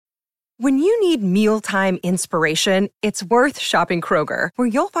When you need mealtime inspiration, it's worth shopping Kroger, where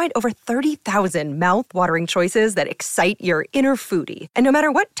you'll find over 30,000 mouth-watering choices that excite your inner foodie. And no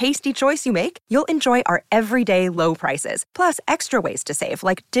matter what tasty choice you make, you'll enjoy our everyday low prices, plus extra ways to save,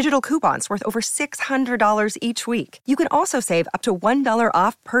 like digital coupons worth over $600 each week. You can also save up to $1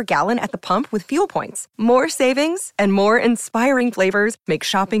 off per gallon at the pump with fuel points. More savings and more inspiring flavors make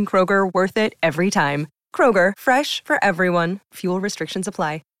shopping Kroger worth it every time. Kroger, fresh for everyone. Fuel restrictions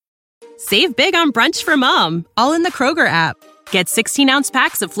apply. Save big on brunch for mom, all in the Kroger app. Get 16-ounce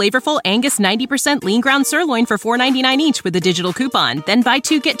packs of flavorful Angus 90% lean ground sirloin for $4.99 each with a digital coupon. Then buy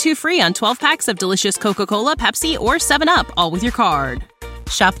 2, get 2 free on 12 packs of delicious Coca-Cola, Pepsi, or 7-Up, all with your card.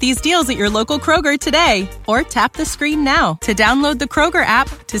 Shop these deals at your local Kroger today, or tap the screen now to download the Kroger app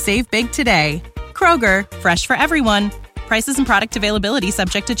to save big today. Kroger, fresh for everyone. Prices and product availability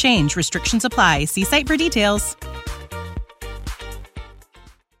subject to change. Restrictions apply. See site for details.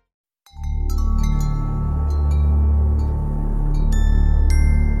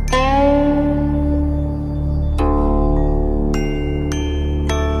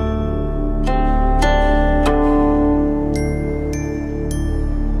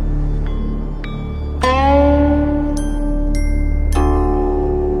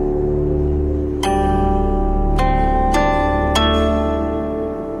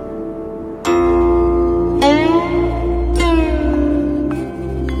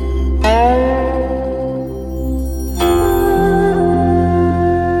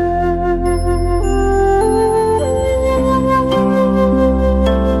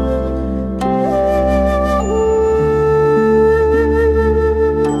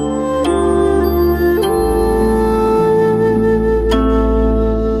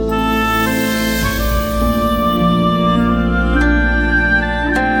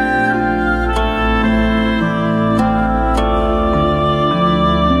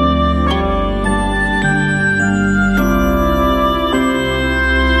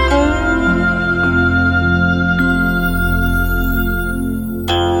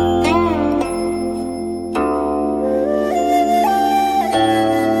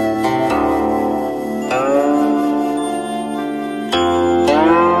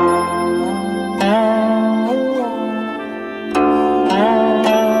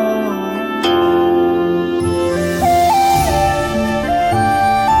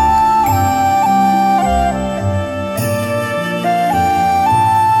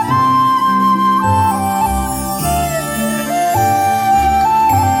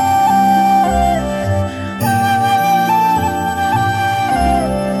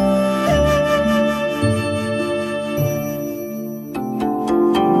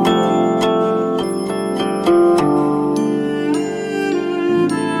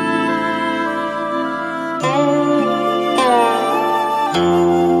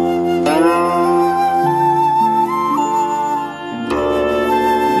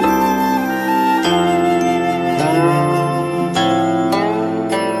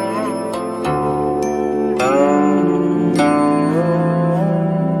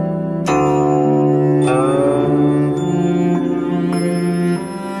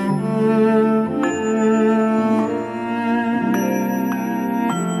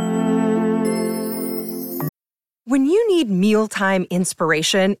 When you need mealtime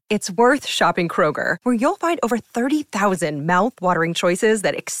inspiration, it's worth shopping Kroger, where you'll find over 30,000 mouth-watering choices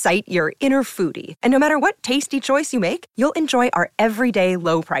that excite your inner foodie. And no matter what tasty choice you make, you'll enjoy our everyday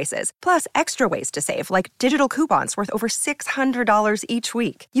low prices, plus extra ways to save, like digital coupons worth over $600 each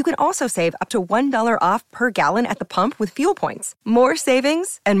week. You can also save up to $1 off per gallon at the pump with fuel points. More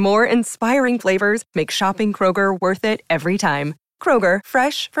savings and more inspiring flavors make shopping Kroger worth it every time. Kroger,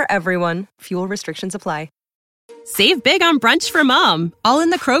 fresh for everyone. Fuel restrictions apply. Save big on brunch for mom, all in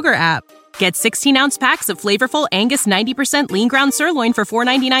the Kroger app. Get 16-ounce packs of flavorful Angus 90% lean ground sirloin for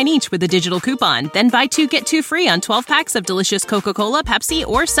 $4.99 each with a digital coupon. Then buy 2, get 2 free on 12 packs of delicious Coca-Cola, Pepsi,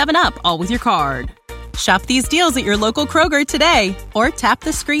 or 7-Up, all with your card. Shop these deals at your local Kroger today, or tap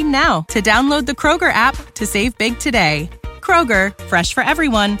the screen now to download the Kroger app to save big today. Kroger, fresh for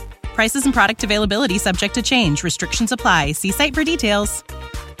everyone. Prices and product availability subject to change. Restrictions apply. See site for details.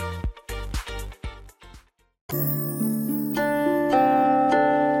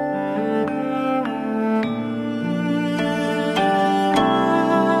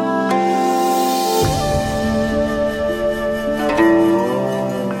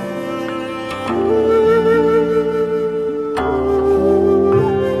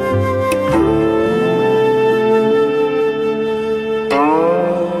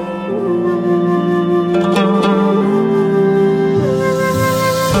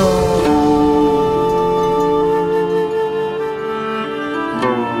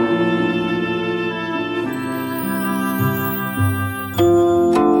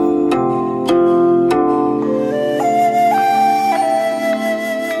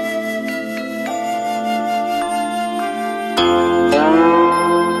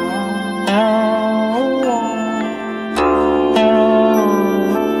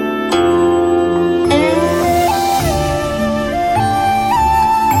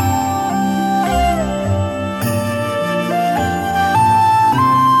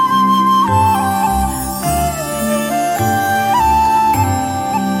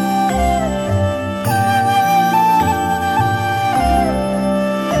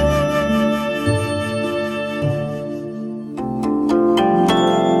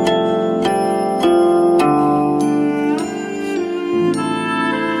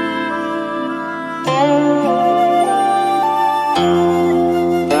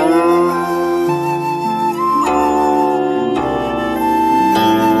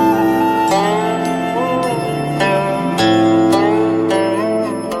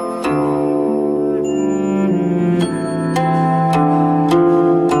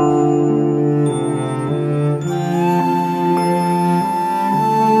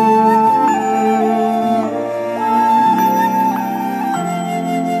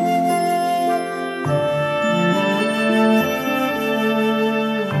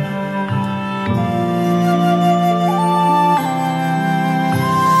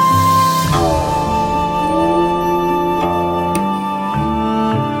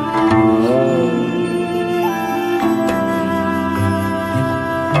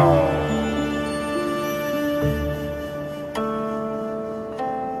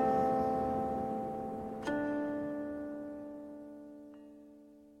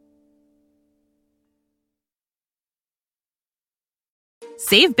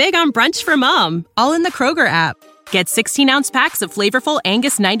 Save big on brunch for mom, all in the Kroger app. Get 16-ounce packs of flavorful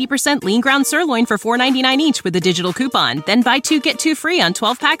Angus 90% lean ground sirloin for $4.99 each with a digital coupon. Then buy 2, get 2 free on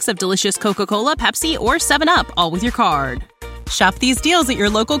 12 packs of delicious Coca-Cola, Pepsi, or 7-Up, all with your card. Shop these deals at your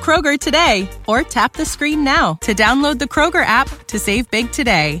local Kroger today, or tap the screen now to download the Kroger app to save big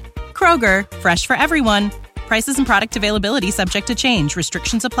today. Kroger, fresh for everyone. Prices and product availability subject to change.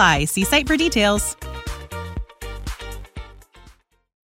 Restrictions apply. See site for details.